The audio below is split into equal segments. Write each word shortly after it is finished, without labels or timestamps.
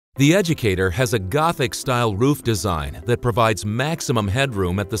The Educator has a Gothic-style roof design that provides maximum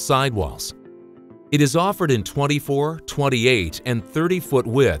headroom at the sidewalls. It is offered in 24, 28, and 30-foot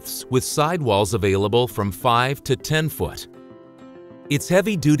widths with sidewalls available from 5 to 10 foot. Its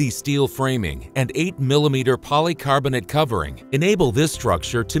heavy-duty steel framing and 8mm polycarbonate covering enable this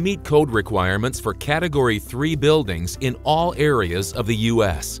structure to meet code requirements for Category 3 buildings in all areas of the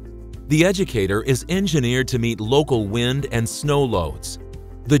U.S. The Educator is engineered to meet local wind and snow loads.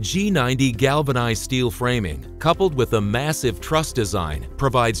 The G90 galvanized steel framing, coupled with a massive truss design,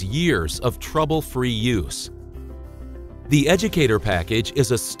 provides years of trouble-free use. The Educator Package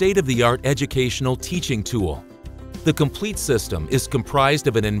is a state-of-the-art educational teaching tool. The complete system is comprised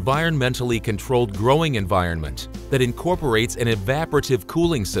of an environmentally controlled growing environment that incorporates an evaporative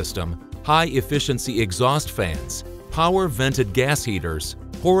cooling system, high-efficiency exhaust fans, power-vented gas heaters,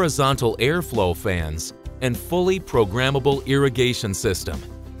 horizontal airflow fans, and fully programmable irrigation system.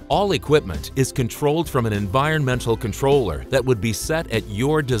 All equipment is controlled from an environmental controller that would be set at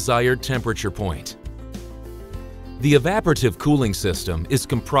your desired temperature point. The evaporative cooling system is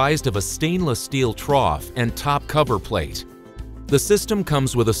comprised of a stainless steel trough and top cover plate. The system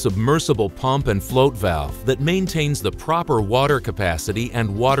comes with a submersible pump and float valve that maintains the proper water capacity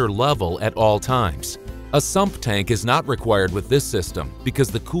and water level at all times. A sump tank is not required with this system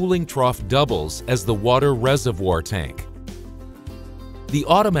because the cooling trough doubles as the water reservoir tank. The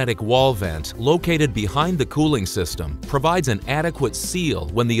automatic wall vent located behind the cooling system provides an adequate seal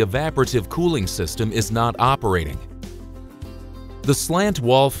when the evaporative cooling system is not operating. The slant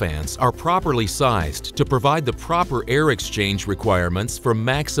wall fans are properly sized to provide the proper air exchange requirements for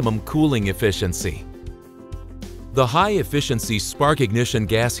maximum cooling efficiency. The high-efficiency spark ignition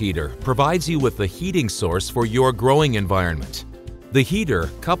gas heater provides you with the heating source for your growing environment. The heater,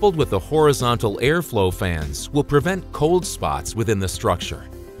 coupled with the horizontal airflow fans, will prevent cold spots within the structure.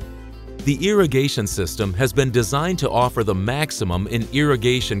 The irrigation system has been designed to offer the maximum in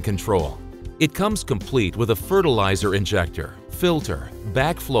irrigation control. It comes complete with a fertilizer injector, filter,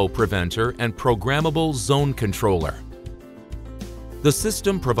 backflow preventer, and programmable zone controller. The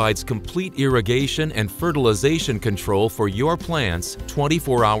system provides complete irrigation and fertilization control for your plants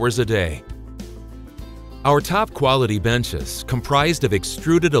 24 hours a day. Our top quality benches, comprised of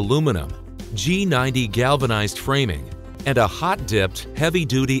extruded aluminum, G90 galvanized framing, and a hot-dipped,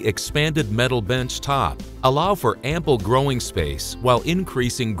 heavy-duty expanded metal bench top, allow for ample growing space while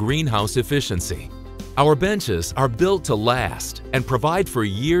increasing greenhouse efficiency. Our benches are built to last and provide for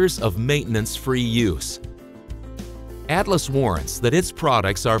years of maintenance-free use. Atlas warrants that its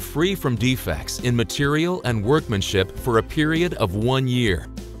products are free from defects in material and workmanship for a period of 1 year.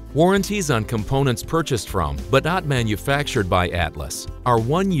 Warranties on components purchased from, but not manufactured by Atlas, are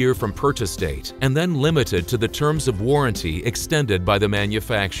 1 year from purchase date and then limited to the terms of warranty extended by the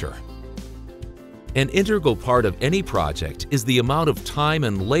manufacturer. An integral part of any project is the amount of time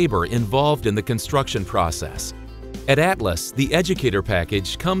and labor involved in the construction process. At Atlas, the Educator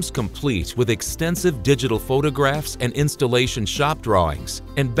Package comes complete with extensive digital photographs and installation shop drawings,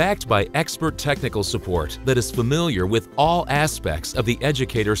 and backed by expert technical support that is familiar with all aspects of the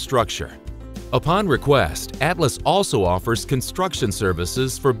Educator structure. Upon request, Atlas also offers construction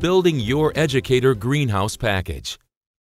services for building your Educator greenhouse package.